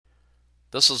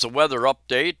This is a weather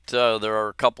update. There are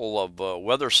a couple of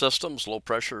weather systems, low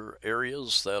pressure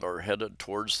areas that are headed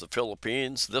towards the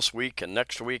Philippines this week and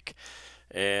next week.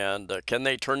 And can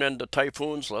they turn into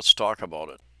typhoons? Let's talk about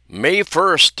it. May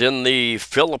 1st in the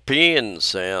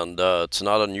Philippines, and it's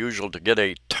not unusual to get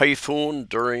a typhoon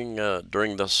during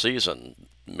the season.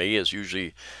 May is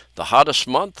usually the hottest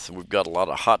month. We've got a lot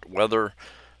of hot weather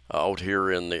out here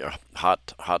in the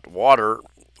hot water,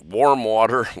 warm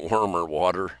water, warmer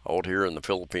water out here in the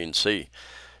Philippine Sea.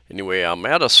 Anyway, I'm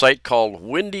at a site called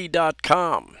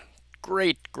windy.com.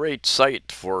 Great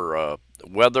site for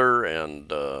weather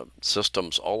and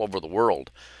systems all over the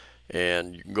world.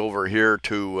 And you can go over here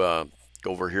to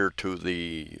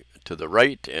the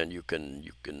right, and you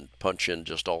can punch in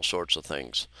just all sorts of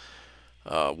things.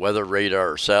 Weather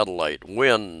radar, satellite,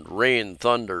 wind, rain,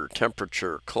 thunder,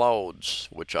 temperature, clouds,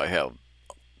 which I have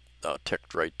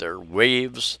ticked right there,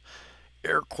 waves,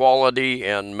 air quality,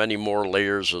 and many more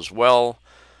layers as well.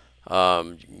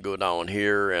 You can go down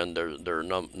here, and there are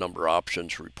a number of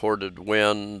options: reported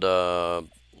wind,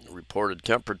 reported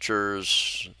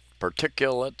temperatures,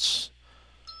 particulates,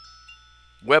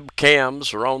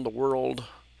 webcams around the world,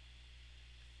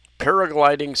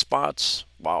 paragliding spots.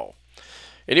 Wow.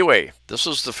 Anyway, this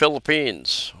is the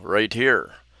Philippines right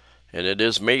here. And it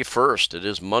is May 1st. It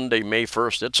is Monday, May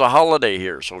 1st. It's a holiday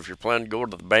here, so if you're planning to go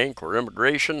to the bank or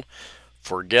immigration,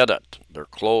 forget it. They're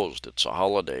closed. It's a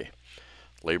holiday,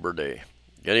 Labor Day.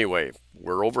 Anyway,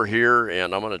 we're over here,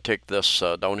 and I'm going to take this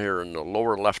down here in the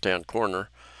lower left-hand corner.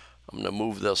 I'm going to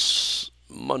move this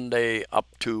Monday up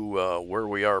to where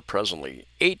we are presently.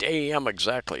 8 a.m.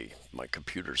 exactly, my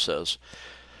computer says,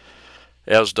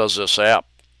 as does this app.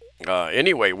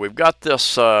 Anyway, we've got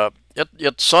this...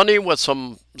 It's sunny with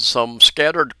some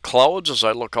scattered clouds as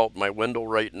I look out my window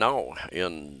right now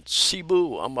in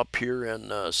Cebu. I'm up here in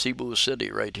Cebu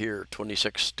City right here,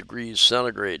 26 degrees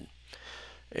centigrade.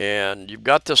 And you've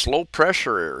got this low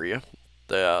pressure area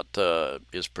that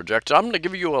is projected. I'm going to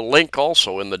give you a link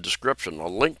also in the description, a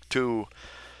link to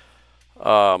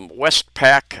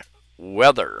Westpac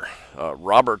Weather.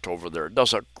 Robert over there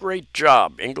does a great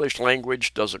job. English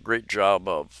language does a great job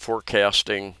of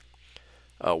forecasting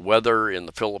weather in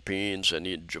the Philippines and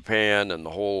in Japan and the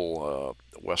whole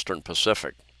Western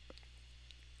Pacific.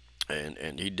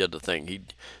 And he did the thing. He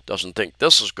doesn't think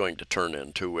this is going to turn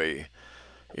into a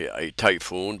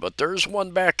typhoon, but there's one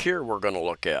back here we're going to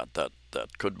look at that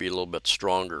could be a little bit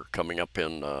stronger coming up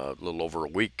in a little over a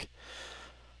week.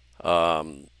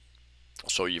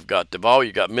 So you've got Davao,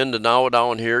 you've got Mindanao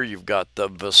down here, you've got the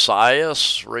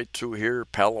Visayas right through here,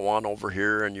 Palawan over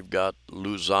here, and you've got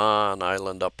Luzon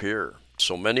Island up here.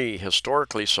 So many,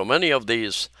 historically, so many of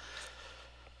these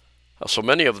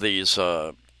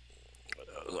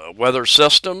weather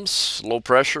systems, low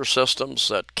pressure systems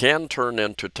that can turn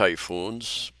into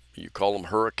typhoons. You call them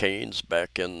hurricanes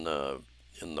back in the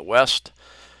west.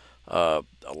 A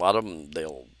lot of them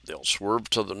they'll swerve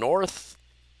to the north,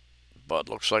 but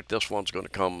looks like this one's going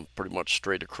to come pretty much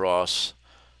straight across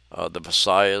the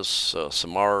Visayas,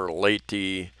 Samar,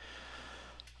 Leyte.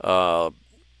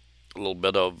 A little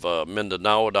bit of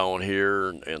Mindanao down here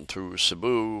and through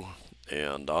Cebu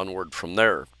and onward from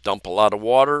there. Dump a lot of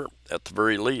water at the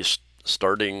very least,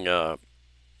 starting,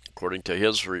 according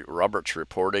to Robert's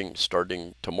reporting,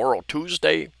 starting tomorrow,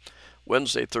 Tuesday,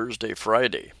 Wednesday, Thursday,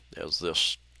 Friday, as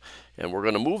this. And we're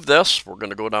going to move this. We're going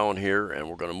to go down here, and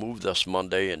we're going to move this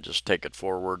Monday and just take it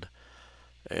forward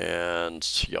and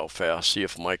see how fast, see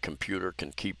if my computer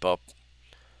can keep up.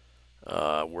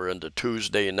 We're into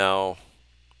Tuesday now.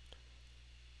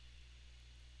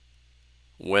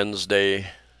 Wednesday,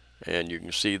 and you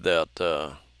can see that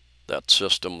that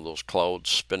system, those clouds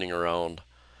spinning around.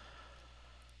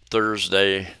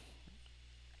 Thursday,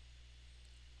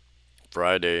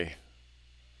 Friday,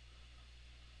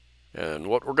 and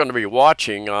what we're going to be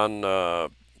watching on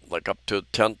like up to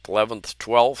 10th, 11th,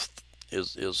 12th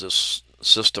is this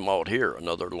system out here,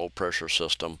 another low pressure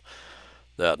system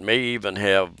that may even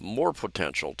have more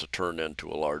potential to turn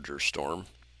into a larger storm.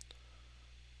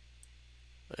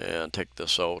 And take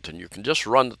this out, and you can just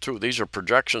run through. These are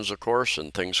projections, of course,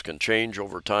 and things can change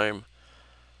over time.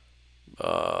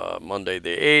 Monday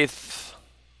the 8th,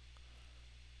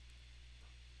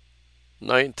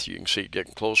 9th, you can see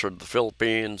getting closer to the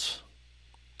Philippines.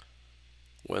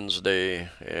 Wednesday,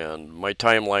 and my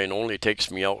timeline only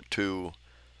takes me out to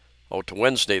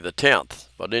Wednesday the 10th.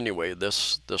 But anyway,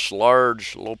 this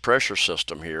large low pressure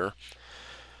system here,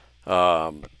 there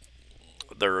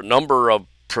are a number of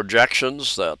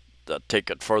projections that take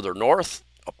it further north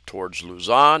up towards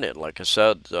Luzon, and like I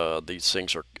said, these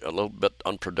things are a little bit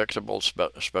unpredictable,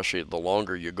 especially the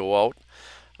longer you go out.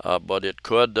 but it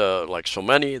could, like so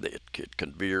many, it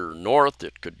could veer north.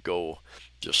 It could go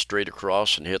just straight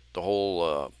across and hit the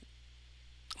whole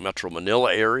Metro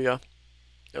Manila area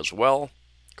as well.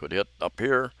 Could hit up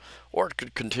here, or it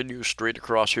could continue straight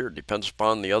across here. It depends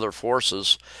upon the other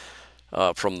forces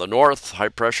from the north, high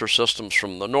pressure systems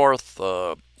from the north,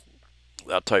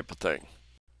 that type of thing.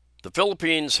 The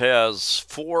Philippines has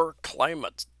 4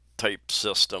 climate type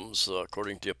systems,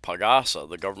 according to PAGASA,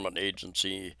 the government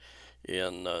agency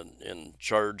in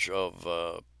charge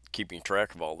of keeping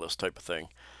track of all this type of thing.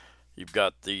 You've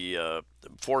got the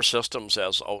 4 systems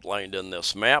as outlined in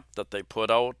this map that they put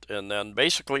out, and then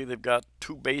basically they've got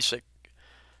two basic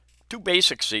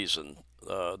seasons.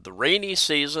 The rainy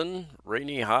season,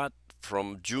 rainy hot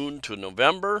from June to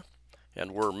November,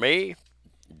 and we're May.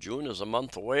 June is a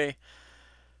month away.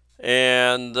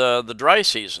 And the dry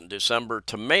season, December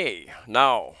to May.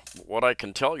 Now, what I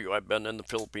can tell you, I've been in the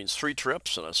Philippines 3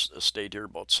 trips and I stayed here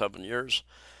about 7 years,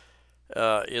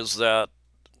 is that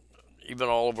even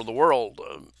all over the world,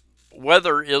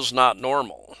 weather is not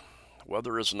normal.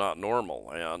 Weather is not normal.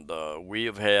 And we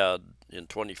have had, in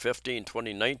 2015,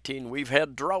 2019, we've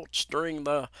had droughts during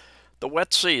the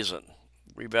wet season.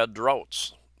 We've had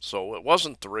droughts. So it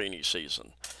wasn't the rainy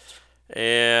season.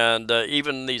 And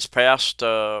even these past,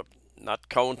 not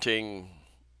counting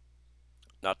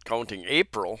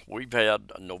April, we've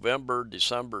had November,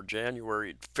 December,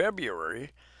 January,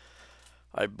 February.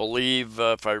 I believe,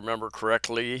 if I remember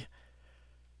correctly,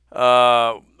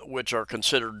 which are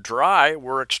considered dry,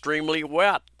 were extremely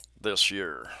wet this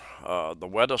year. The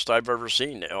wettest I've ever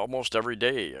seen, almost every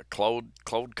day. A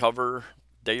cloud cover,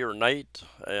 day or night,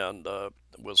 and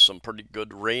with some pretty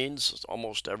good rains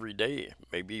almost every day,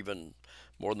 maybe even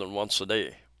more than once a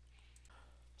day.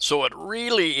 So it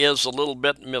really is a little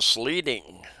bit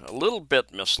misleading,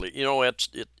 You know,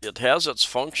 it has its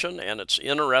function and it's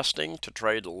interesting to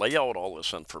try to lay out all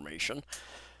this information,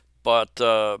 but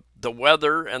the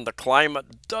weather and the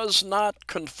climate does not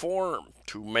conform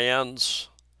to man's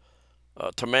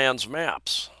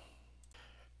maps.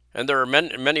 And there are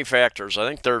many factors. I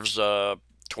think there's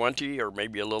 20 or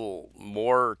maybe a little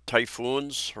more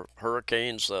typhoons,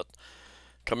 hurricanes that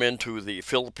come into the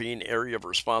Philippine Area of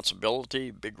Responsibility,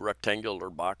 big rectangular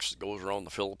box that goes around the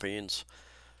Philippines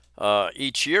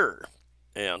each year.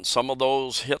 And some of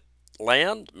those hit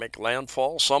land, make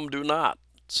landfall. Some do not.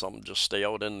 Some just stay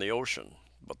out in the ocean,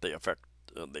 but they affect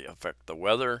the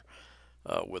weather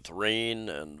with rain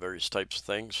and various types of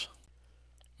things.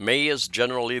 May is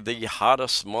generally the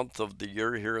hottest month of the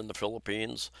year here in the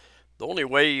Philippines. The only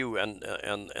way and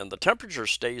the temperature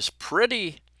stays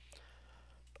pretty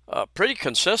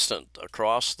consistent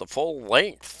across the full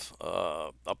length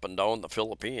up and down the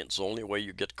Philippines. The only way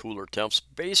you get cooler temps,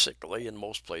 basically, in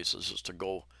most places, is to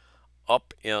go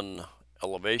up in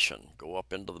elevation, go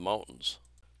up into the mountains.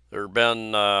 There have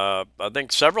been, I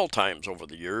think, several times over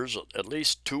the years, at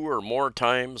least 2 or more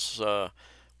times,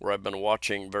 where I've been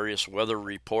watching various weather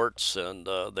reports, and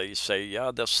they say,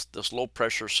 yeah, this low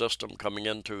pressure system coming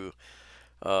into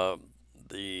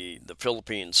the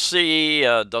Philippine Sea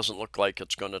doesn't look like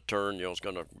it's going to turn, it's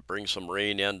going to bring some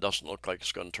rain in, doesn't look like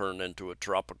it's going to turn into a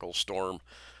tropical storm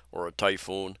or a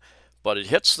typhoon, but it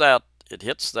hits that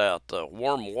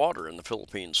warm water in the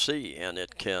Philippine Sea, and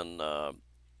it can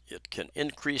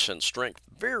increase in strength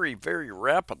very, very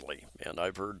rapidly. And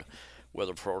I've heard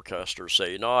weather forecasters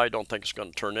say, no, I don't think it's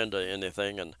going to turn into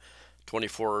anything, and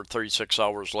 24 or 36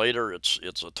 hours later it's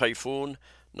a typhoon.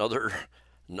 Another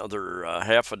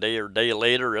half a day or day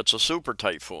later, it's a super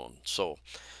typhoon. So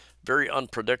very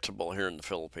unpredictable here in the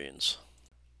Philippines.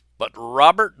 But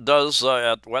Robert does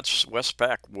at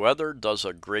Westpac Weather does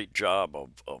a great job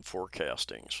of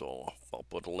forecasting. So I'll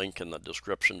put a link in the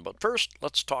description. But first,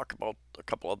 let's talk about a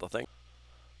couple other things.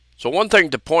 So one thing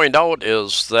to point out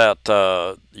is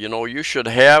that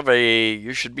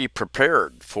you should be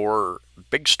prepared for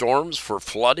big storms, for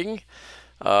flooding.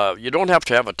 You don't have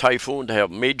to have a typhoon to have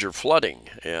major flooding,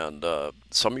 and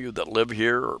some of you that live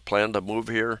here or plan to move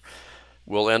here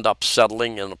will end up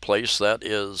settling in a place that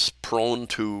is prone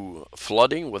to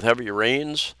flooding with heavy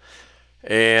rains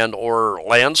and or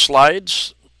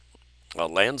landslides.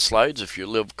 Landslides, if you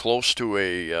live close to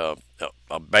a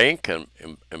bank, an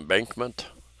embankment,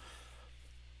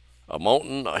 a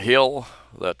mountain, a hill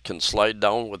that can slide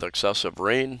down with excessive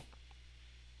rain.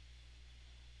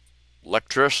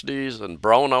 Electricities and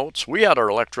brownouts. We had our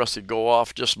electricity go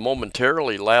off just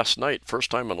momentarily last night, first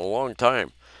time in a long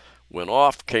time. Went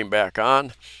off, came back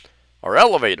on. Our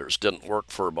elevators didn't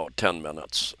work for about 10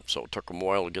 minutes, so it took them a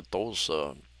while to get those,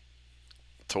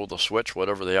 throw the switch,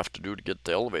 whatever they have to do to get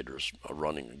the elevators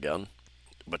running again.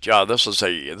 But yeah, this is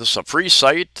a free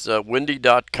site,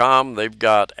 windy.com. They've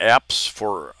got apps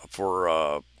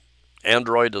for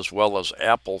Android as well as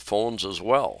Apple phones as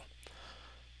well.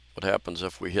 What happens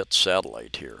if we hit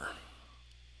satellite here?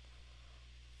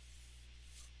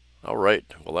 All right,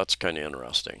 well, that's kind of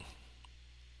interesting.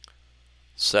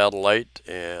 Satellite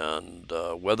and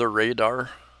weather radar.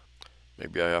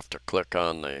 Maybe I have to click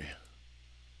on the.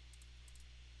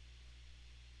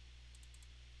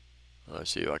 I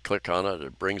see if I click on it,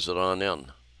 it brings it on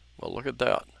in. Well, look at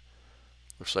that.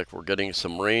 Looks like we're getting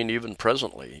some rain even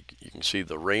presently. You can see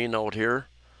the rain out here,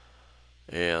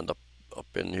 and up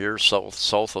in here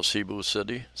south of Cebu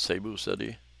City,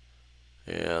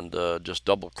 and just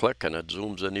double click and it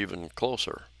zooms in even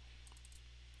closer.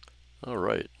 All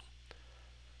right,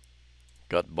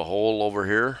 got Bohol over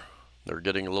here. They're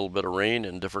getting a little bit of rain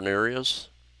in different areas.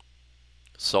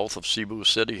 South of Cebu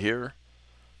City here.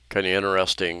 Kind of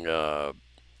interesting.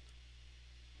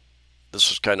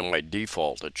 This is kind of my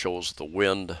default. It shows the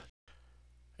wind,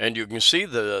 and you can see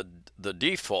the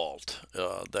default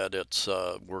that it's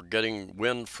we're getting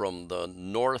wind from the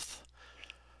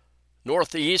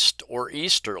northeast or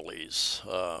easterlies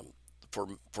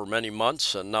for many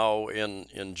months, and now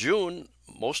in June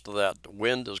most of that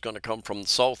wind is going to come from the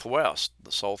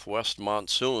southwest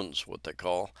monsoons, what they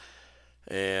call.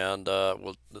 And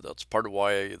well, that's part of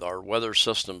why our weather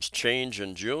systems change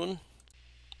in June.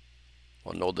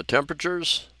 We'll know the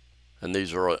temperatures, and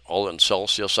these are all in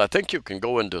Celsius. I think you can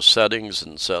go into settings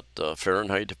and set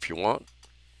Fahrenheit if you want.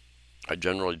 I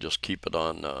generally just keep it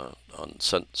on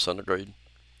centigrade.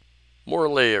 More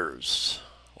layers.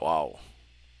 Wow.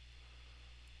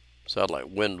 Satellite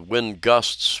wind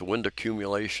gusts, wind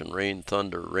accumulation, rain,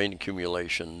 thunder, rain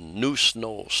accumulation, new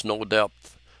snow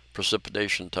depth,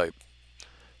 precipitation type,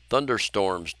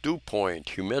 thunderstorms, dew point,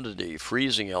 humidity,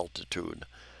 freezing altitude,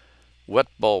 wet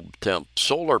bulb temp,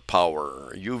 solar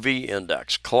power, UV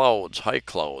index, clouds, high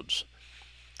clouds,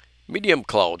 medium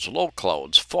clouds, low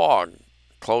clouds, fog,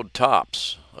 cloud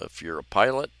tops. If you're a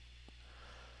pilot,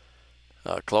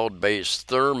 cloud-based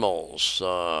thermals,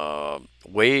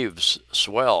 waves,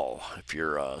 swell. If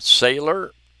you're a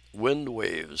sailor, wind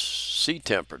waves, sea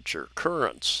temperature,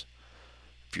 currents.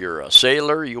 If you're a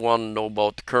sailor, you want to know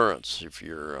about the currents. If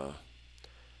you're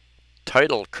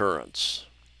tidal currents,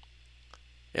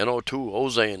 NO2,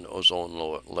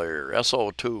 ozone layer,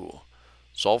 SO2,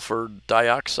 sulfur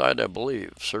dioxide, I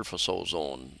believe, surface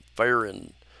ozone, fire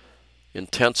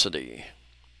intensity,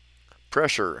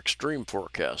 pressure, extreme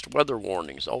forecast, weather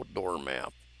warnings, outdoor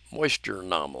map, moisture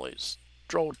anomalies,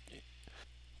 drought.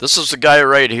 This is the guy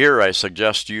right here. I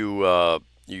suggest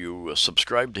you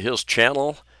subscribe to his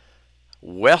channel,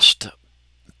 West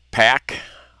Pac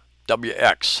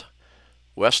WX,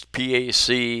 West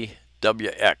PAC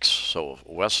WX. So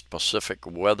West Pacific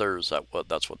Weather,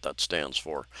 that's what that stands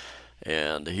for.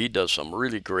 And he does some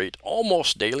really great,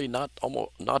 almost daily, not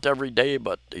every day,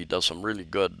 but he does some really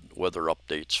good weather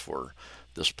updates for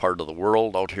this part of the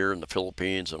world out here in the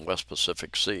Philippines and West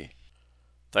Pacific Sea.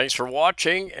 Thanks for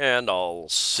watching, and I'll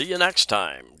see you next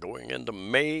time, going into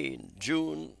May,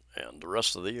 June, and the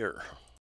rest of the year.